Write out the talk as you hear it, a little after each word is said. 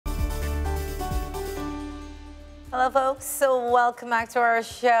Hello, folks. So welcome back to our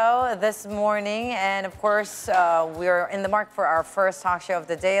show this morning. And of course, we're in the mark for our first talk show of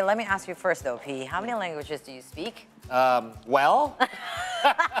the day. Let me ask you first, though, P. How many languages do you speak? Well,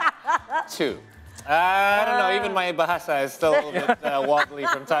 two. I don't know, even my bahasa is still a little bit wobbly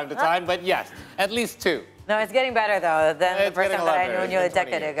from time to time, but yes, at least two. No, it's getting better, though, than the It's first getting time a that lot I knew better. you a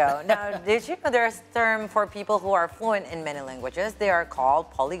decade ago. Now, did you know there's a term for people who are fluent in many languages? They are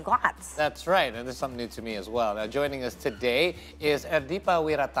called polyglots. That's right, and this is something new to me as well. Now, joining us today is Erdipa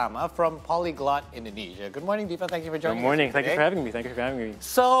Wiratama from Polyglot Indonesia. Good morning, Deepa. Thank you for joining us. Good morning. Today. Thank you for having me. Thank you for having me.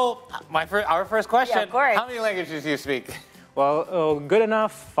 So, our first question, Yeah, of course. how many languages do you speak? Well, good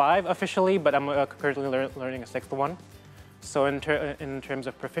enough, 5 officially, but I'm currently learning a 6th one. So in terms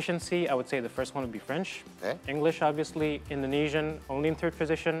of proficiency, I would say the first one would be French. Okay. English, obviously. Indonesian, only in 3rd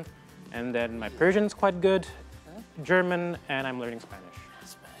position. And then my Persian's quite good. German, and I'm learning Spanish.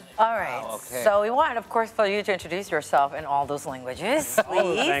 All right. Wow, okay. So we want, of course, for you to introduce yourself in all those languages, please.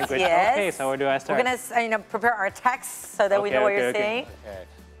 All the language. Yes. Okay, so where do I start? We're going to prepare our text so that we know what you're saying. Okay.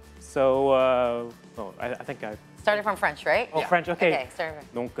 So, I think I... Starting from French, right? Oh, French, okay. Okay, starting from...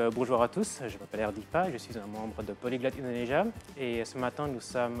 Donc, bonjour à tous, je m'appelle Erdipa, je suis un membre de Polyglot Indonesia. Et ce matin, nous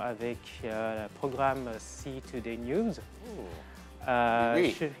sommes avec le programme See Today News.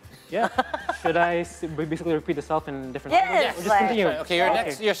 Oui. Should I basically repeat myself in different Yes, languages? Or just like- continue?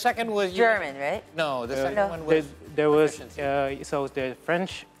 Okay, your second was... German, right? No, the second one was... There was, proficiency. so the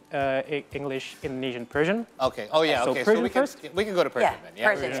French, English, Indonesian, Persian. Okay, oh yeah, So okay, so Persian we can, first? we can go to Persian Yeah, then. Yeah,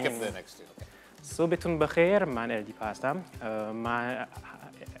 Persian, we'll skip yes. the next two. Okay. Sorbetun Bakhair, man Erdipa هستم. من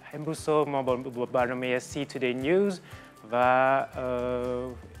امروز صبح ما با برنامه See Today News و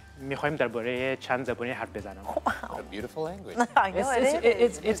میخوایم درباره چند زبانی حرف بزنم. What a beautiful language. I know it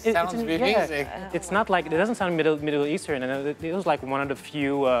is. It sounds amazing. It's not like, it doesn't sound Middle Eastern, and it was like one of the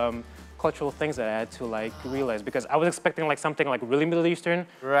few cultural things that I had to like realize, because I was expecting like something like really Middle Eastern.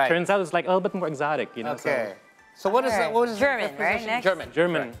 Right. Turns out it's like a little bit more exotic, you know. Okay. So what is that? What is German, the right, position? next? German.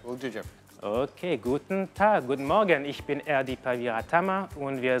 German. Right. We'll do German. Okay, guten Tag, guten Morgen. Ich bin Erdipa Wiratama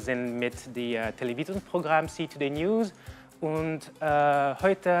und wir sind mit dem Televisionsprogramm See Today News. Und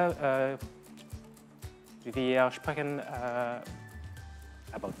heute wir sprechen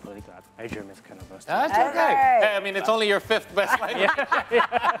about polyglot. My German is kind of rusty. That's okay. Okay. Hey, I mean, it's only your 5th best language.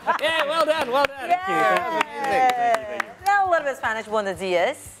 Yeah, well done, well done. Yay. Now a little bit of Spanish. Buenos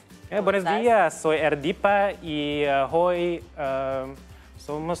días. Buenos días, soy Erdipa y hoy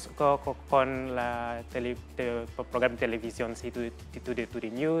somos con la programa de televisión See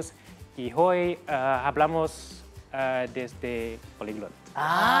Today News y hoy hablamos desde Polyglot.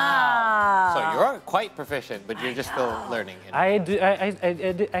 Ah. So you're quite proficient, but you're just still learning.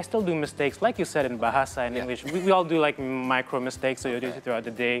 I still do mistakes, like you said in Bahasa and Yeah. English. We all do like micro mistakes throughout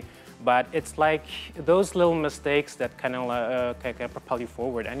the day, but it's like those little mistakes that kind of can propel you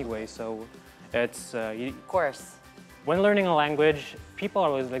forward anyway. So it's Of course. when learning a language, people are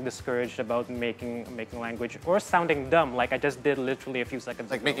always like discouraged about making language or sounding dumb, like I just did literally a few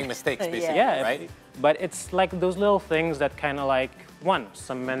seconds Like ago. making mistakes, basically, Yeah, right? but it's like those little things that kind of like, one,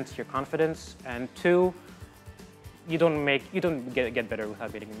 cement your confidence, and two, you don't get better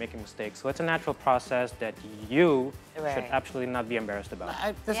without making mistakes. So it's a natural process that you should Right. absolutely not be embarrassed about.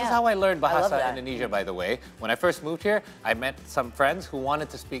 This is Yeah. how I learned I love Bahasa that. Indonesia, by the way. When I first moved here, I met some friends who wanted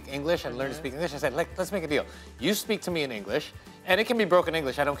to speak English and learn to speak English. I said, let's make a deal. You speak to me in English, and it can be broken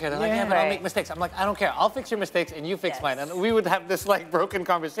English. I don't care. They're like, yeah, but I'll Right. make mistakes. I'm like, I don't care. I'll fix your mistakes, and you fix Yes. mine. And we would have this like broken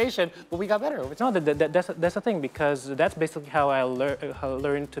conversation, but we got better over time. No, that's the thing, because that's basically how I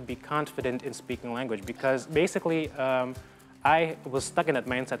learned to be confident in speaking language. Because basically, I was stuck in that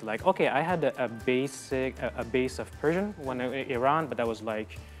mindset, like, okay, I had a base of Persian when I was in Iran, but I was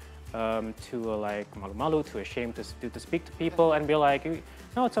like too like malu-malu, too ashamed to speak to people, and be like,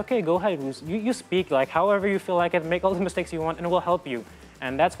 no, it's okay, go ahead, you speak like however you feel like it, make all the mistakes you want, and it will help you.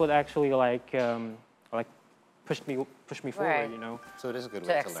 And that's what actually like pushed me forward, Right. you know. So it is a good To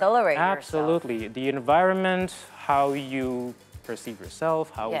way to learn. accelerate yourself. Absolutely. The environment, how you perceive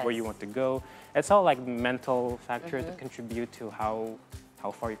yourself, where you Yes. want to go. It's all like mental factors that contribute to how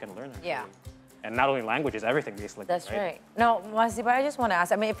far you can learn. Actually. Yeah. And not only languages, everything basically. That's right. No, Masiba, I just want to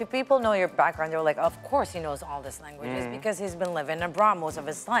ask, I mean, if people know your background, they're like, of course he knows all these languages because he's been living abroad most of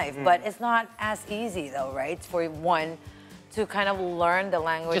his life. But it's not as easy though, right? For one to kind of learn the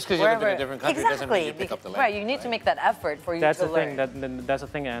language. Just 'cause you live in a wherever- different country doesn't mean you pick up the Right, language, you need to right? make that effort for you That's to the learn. thing. That's the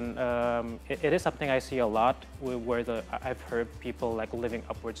thing, and it is something I see a lot where I've heard people like living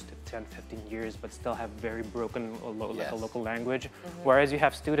upwards to 10, 15 years, but still have very broken like a local language. Whereas you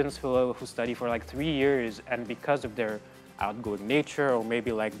have students who study for like 3 years, and because of their outgoing nature, or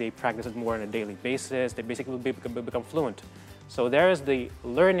maybe like they practice it more on a daily basis, they basically become fluent. So there is the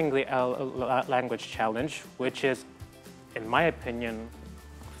learning the language challenge, which is, in my opinion,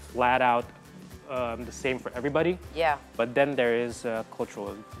 flat out the same for everybody. Yeah. But then there is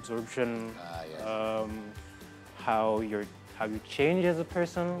cultural absorption, Yes. how you change as a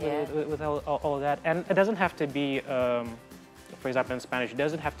person with all that. And it doesn't have to be, for example, in Spanish, it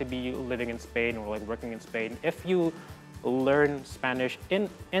doesn't have to be living in Spain or like working in Spain. If you learn Spanish in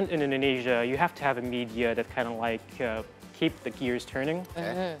Indonesia, you have to have a media that kind of like keep the gears turning.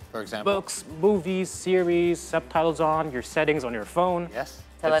 Okay. For example? Books, movies, series, subtitles on, your settings on your phone. Yes.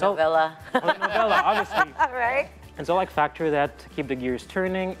 Telenovela. Telenovela, obviously. Right? And so like factor that to keep the gears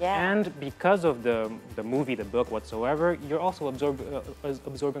turning. Yeah. And because of the movie, the book, whatsoever, you're also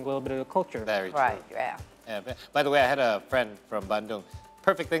absorbing a little bit of the culture. Very true. Right, yeah. Yeah. By the way, I had a friend from Bandung.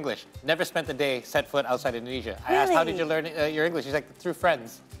 Perfect English. Never spent a day set foot outside Indonesia. I asked, how did you learn your English? He's like, through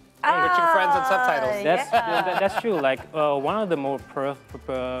friends. Switching friends and subtitles. That's true. Like one of the more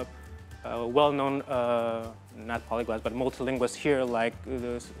well-known, not polyglots, but multilinguals here, like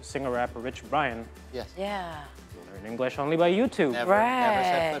the singer-rapper Rich Brian. Yes. Yeah. Learn English only by YouTube. Never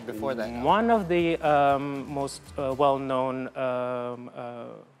set foot before that. No. One of the most well-known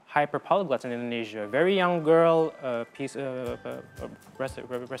hyper polyglots in Indonesia. Very young girl,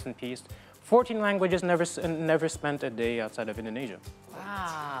 rest in peace. 14 languages, never spent a day outside of Indonesia.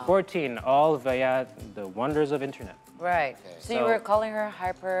 Wow. 14, all via the wonders of internet. Right. Okay. So you were calling her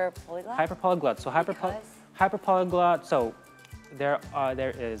hyper polyglot? Hyper polyglot. So hyper Because? polyglot. So there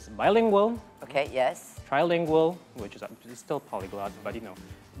is bilingual. Okay, yes. Trilingual, which is still polyglot, but you know,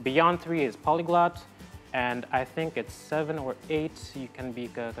 beyond 3 is polyglot, and I think it's 7 or 8 you can be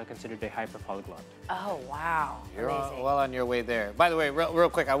considered a hyper polyglot. Oh, wow. You're Amazing. well on your way there. By the way, real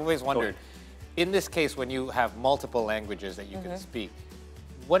quick, I always wondered, in this case, when you have multiple languages that you can speak,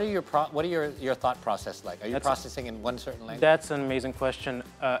 what are your thought process like? Are you processing in one certain language? That's an amazing question.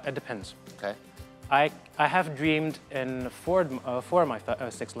 It depends. Okay. I have dreamed in four of my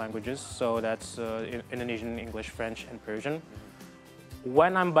 6 languages, so that's Indonesian, English, French, and Persian.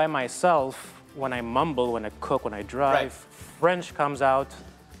 When I'm by myself, when I mumble, when I cook, when I drive, French comes out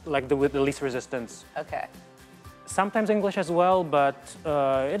like with the least resistance. Okay. Sometimes English as well, but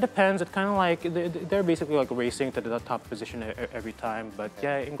it depends. It's kind of like they're basically like racing to the top position every time. But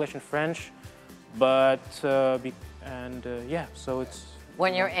yeah, English and French, but yeah, so it's.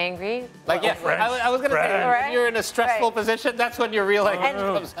 When you're angry? Like, yeah, I was going to say, when you're in a stressful position, that's when your real language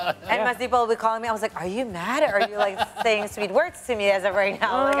comes out. And Mas Deepa will be calling me. I was like, are you mad? Or are you like saying sweet words to me as of right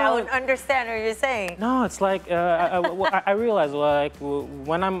now? Like, I wouldn't understand what you're saying. No, it's like, I realize like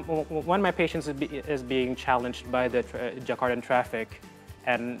when my patience is being challenged by the Jakartan traffic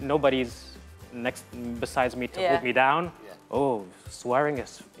and nobody's next besides me to hold me down, oh, swearing in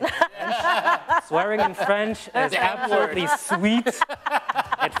French is absolutely sweet.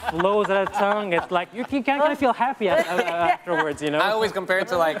 It flows out of the tongue. It's like you kind of feel happy afterwards, you know. I always compare it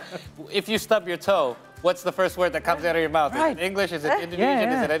to like, if you stub your toe, what's the first word that comes out of your mouth? Is it English? Is it Indonesian?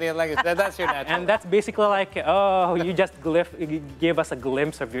 Is it any other language? That's your natural. And that's basically like, oh, you just gave us a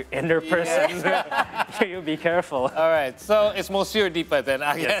glimpse of your inner person. You be careful. All right, so it's Monsieur Erdipa then,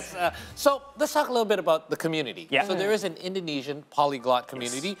 I guess. So let's talk a little bit about the community. Yeah. So there is an Indonesian polyglot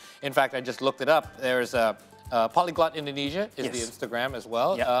community. In fact, I just looked it up. There's a Polyglot Indonesia is the Instagram as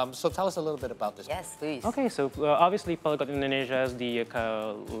well. So tell us a little bit about this. Yes, please. Okay, so obviously Polyglot Indonesia is the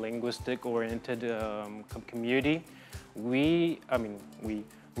linguistic-oriented community.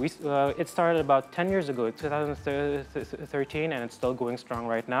 It started about 10 years ago, 2013, and it's still going strong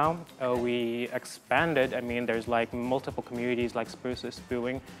right now. We expanded. I mean, there's like multiple communities like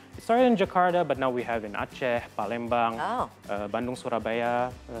spewing. It started in Jakarta, but now we have in Aceh, Palembang, Bandung,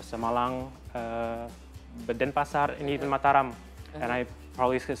 Surabaya, Semalang, Denpasar, and even Mataram. And I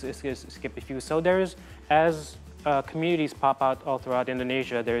probably skipped a few. So there's, as communities pop out all throughout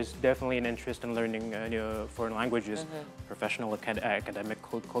Indonesia, there's definitely an interest in learning foreign languages, professional, academic,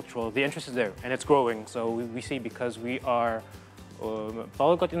 cultural. The interest is there, and it's growing. So we see, because we are,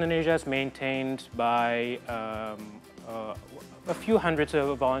 Polyglot Indonesia is maintained by a few hundreds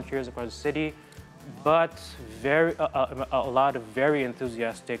of volunteers across the city, but a lot of very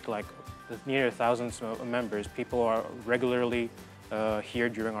enthusiastic, like near thousands of members. People are regularly here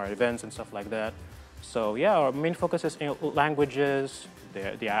during our events and stuff like that. So yeah, our main focus is languages,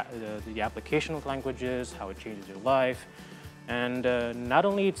 the application of languages, how it changes your life. And not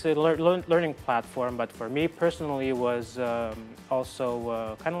only it's a learning platform, but for me personally, it was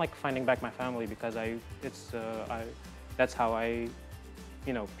also kind of like finding back my family, because that's how I,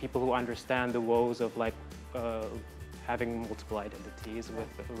 people who understand the woes of like having multiple identities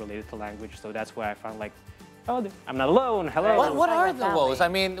related to language. So that's why I found like, oh, I'm not alone. Hello. What are the woes? I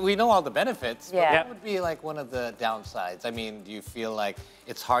mean, we know all the benefits. Yeah. But what would be like one of the downsides? I mean, do you feel like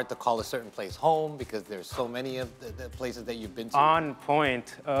it's hard to call a certain place home because there's so many of the places that you've been to? On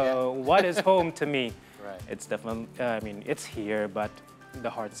point. What is home to me? Right. It's definitely, I mean, it's here, but the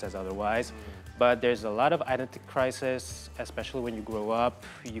heart says otherwise. But there's a lot of identity crisis, especially when you grow up.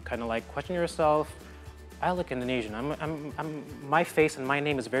 You kind of like question yourself. I look Indonesian. My face and my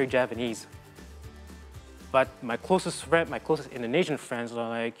name is very Javanese. But my closest Indonesian friends are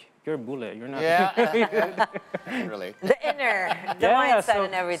like, you're bule, you're not. Yeah. Really. The inner, the mindset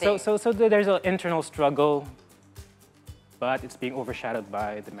and everything. So there's an internal struggle, but it's being overshadowed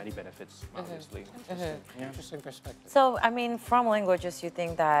by the many benefits, obviously. Interesting perspective. So, I mean, from languages, you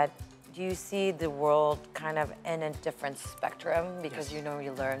think that, do you see the world kind of in a different spectrum? Because you know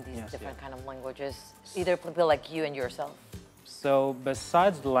you learn these different kind of languages, either people like you and yourself. So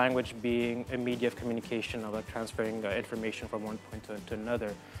besides the language being a media of communication, of like transferring information from one point to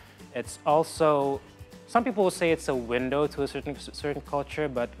another, it's also, some people will say it's a window to a certain culture,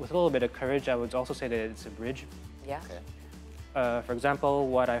 but with a little bit of courage, I would also say that it's a bridge. Yeah. Okay. For example,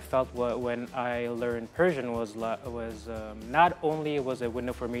 what I felt when I learned Persian was not only was a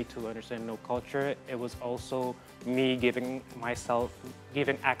window for me to understand no culture, it was also me giving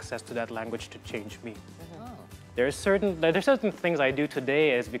access to that language to change me. There's certain things I do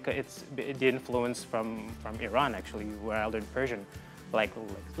today is because it's the influence from Iran actually, where I learned Persian, like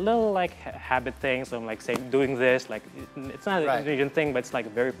little like habit things. So I'm like saying doing this, like it's not an Indonesian thing, but it's like a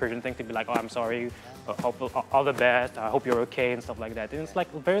very Persian thing to be like, oh, I'm sorry, hope all the best, I hope you're okay and stuff like that. And it's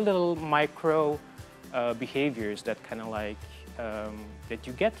like very little micro behaviors that kind of like that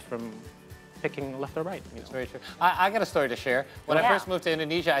you get from picking left or right. It's very true. I got a story to share. When I first moved to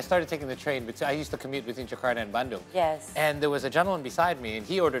Indonesia, I started taking the train. I used to commute between Jakarta and Bandung. Yes. And there was a gentleman beside me, and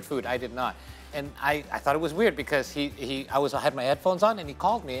he ordered food. I did not. And I thought it was weird because I had my headphones on, and he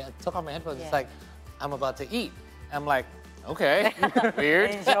called me. I took off my headphones. It's like, I'm about to eat. I'm like, okay,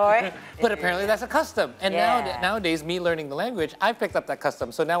 weird. Enjoy. But apparently that's a custom. And nowadays, me learning the language, I've picked up that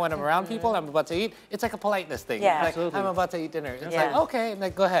custom. So now when I'm around people, I'm about to eat, it's like a politeness thing. Yeah. Like, I'm about to eat dinner. It's like, okay,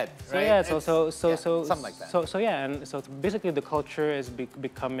 like, go ahead. So right? yeah, so something like that. So yeah, and so basically the culture is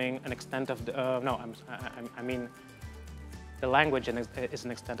becoming an extent of the, I mean, the language is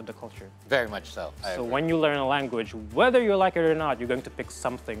an extent of the culture. Very much so. So when you learn a language, whether you like it or not, you're going to pick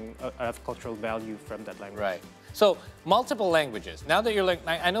something of cultural value from that language. Right. So multiple languages. Now that you're learning,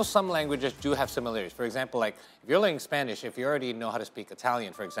 I know some languages do have similarities. For example, like if you're learning Spanish, if you already know how to speak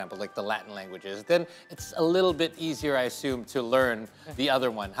Italian, for example, like the Latin languages, then it's a little bit easier, I assume, to learn the other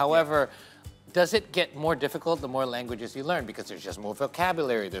one. However, does it get more difficult the more languages you learn? Because there's just more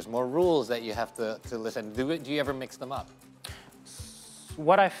vocabulary, there's more rules that you have to listen. Do you ever mix them up?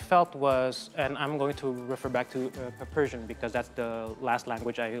 What I felt was, and I'm going to refer back to Persian because that's the last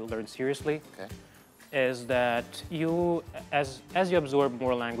language I learned seriously. Okay. Is that you, as you absorb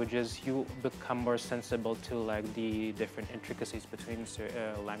more languages, you become more sensible to like the different intricacies between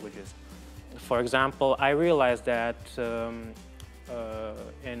languages. For example, I realized that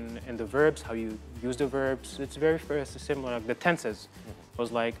in the verbs, how you use the verbs, it's very similar. Like the tenses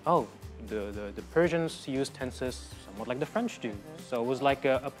was like, oh, the Persians use tenses somewhat like the French do. So it was like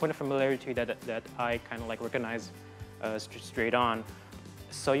a point of familiarity that I kind of like recognize straight on.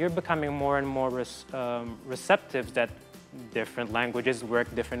 So you're becoming more and more receptive that different languages work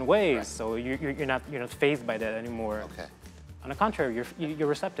different ways. Right. So you're not fazed by that anymore. Okay. On the contrary, you're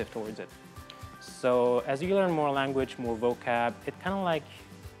receptive towards it. So as you learn more language, more vocab, it kind of like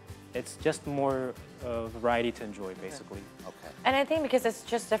it's just more variety to enjoy, basically. Okay. And I think because it's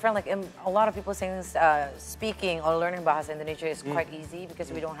just different, like a lot of people saying speaking or learning Bahasa Indonesia is quite easy because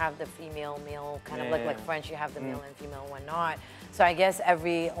we don't have the female, male, kind of like French, you have the male and female, whatnot. So I guess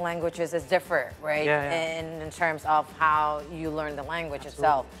every language is different, right? In terms of how you learn the language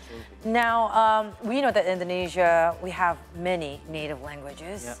itself. Absolutely. Now, we know that in Indonesia, we have many native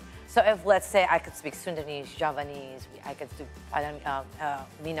languages. Yeah. So if, let's say, I could speak Sundanese, Javanese, I could speak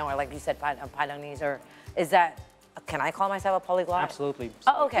Minang, or like you said, Padanese, or is that, can I call myself a polyglot? Absolutely.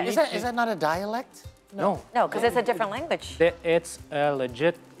 Oh, okay. Is that not a dialect? No. No, because it's a different language. It's a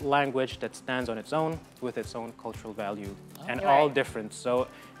legit language that stands on its own with its own cultural value and all different. So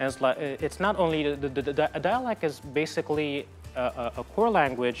and it's like it's not only a dialect is basically a core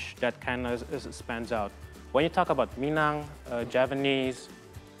language that kind of spans out. When you talk about Minang, Javanese,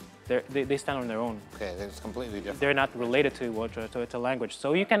 they stand on their own. Okay, it's completely different. They're not related to a language.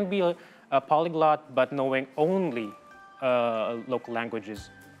 So you can be a polyglot, but knowing only local languages.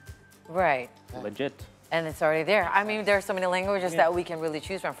 Right. Legit. And it's already there. I mean, there are so many languages that we can really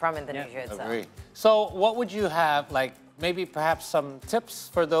choose from Indonesia itself. Agree. So what would you have, like, maybe perhaps some tips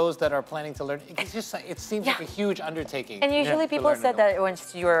for those that are planning to learn? It's just, it seems like a huge undertaking. And usually people said that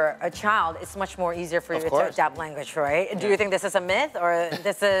once you're a child, it's much more easier for you to adapt language, right? Do you think this is a myth or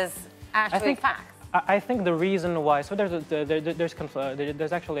this is actually fact? I think the reason why, so there's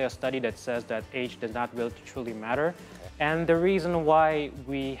actually a study that says that age does not really truly matter. And the reason why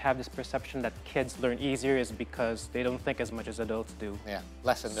we have this perception that kids learn easier is because they don't think as much as adults do. Yeah,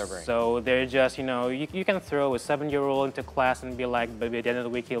 less in their brain. So they're just, you know, you can throw a 7-year-old into class and be like, but at the end of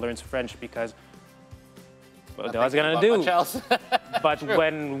the week he learns French because what else gonna do? But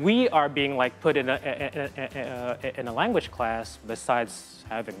when we are being like put in a language class, besides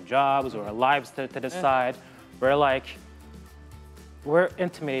having jobs or lives to decide, we're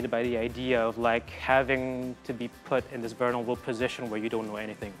intimidated by the idea of like having to be put in this vulnerable position where you don't know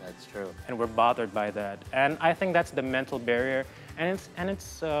anything. That's true. And we're bothered by that. And I think that's the mental barrier. And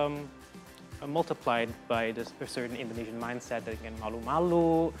it's multiplied by this certain Indonesian mindset that again,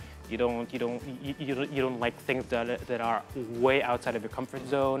 malu-malu. You don't like things that are way outside of your comfort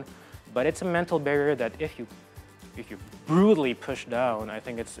zone. But it's a mental barrier that if you brutally push down, I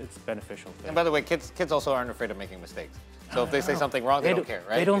think it's beneficial. And by the way, kids also aren't afraid of making mistakes. So if they say something wrong, they don't care,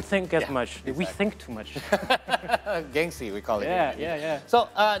 right? They don't think as much. Exactly. We think too much. Gangster, we call it. Yeah. So,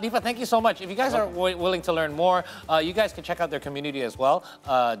 Deepa, thank you so much. If you guys are willing to learn more, you guys can check out their community as well,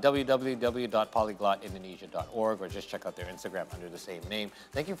 www.polyglotindonesia.org, or just check out their Instagram under the same name.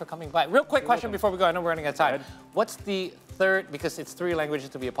 Thank you for coming by. Real quick question before we go. I know we're running out of time. What's the third, because it's 3 languages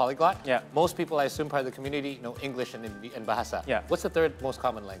to be a polyglot. Yeah. Most people, I assume, part of the community know English and Bahasa. Yeah. What's the third most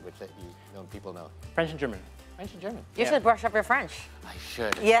common language that people know? French and German. French and German. You should brush up your French. I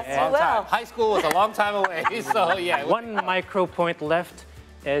should. Yes, you will. High school was a long time away, so yeah. One micro point left.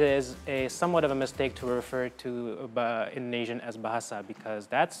 It is somewhat of a mistake to refer to Indonesian as Bahasa because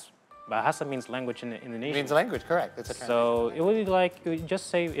Bahasa means language in Indonesian. It means language, correct. It's a so it would be like, you just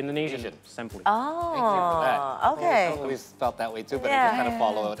say Indonesian simply. Oh, thank you for that. Okay. I always felt that way too, but I just kind of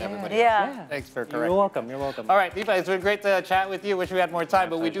follow what everybody Yeah. Thanks for correcting. You're welcome, you're welcome. All right, Deepa, it's been great to chat with you. Wish we had more time,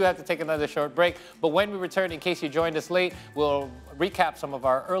 but we do have to take another short break. But when we return, in case you joined us late, we'll recap some of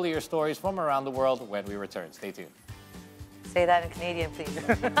our earlier stories from around the world when we return. Stay tuned. Say that in Canadian, please.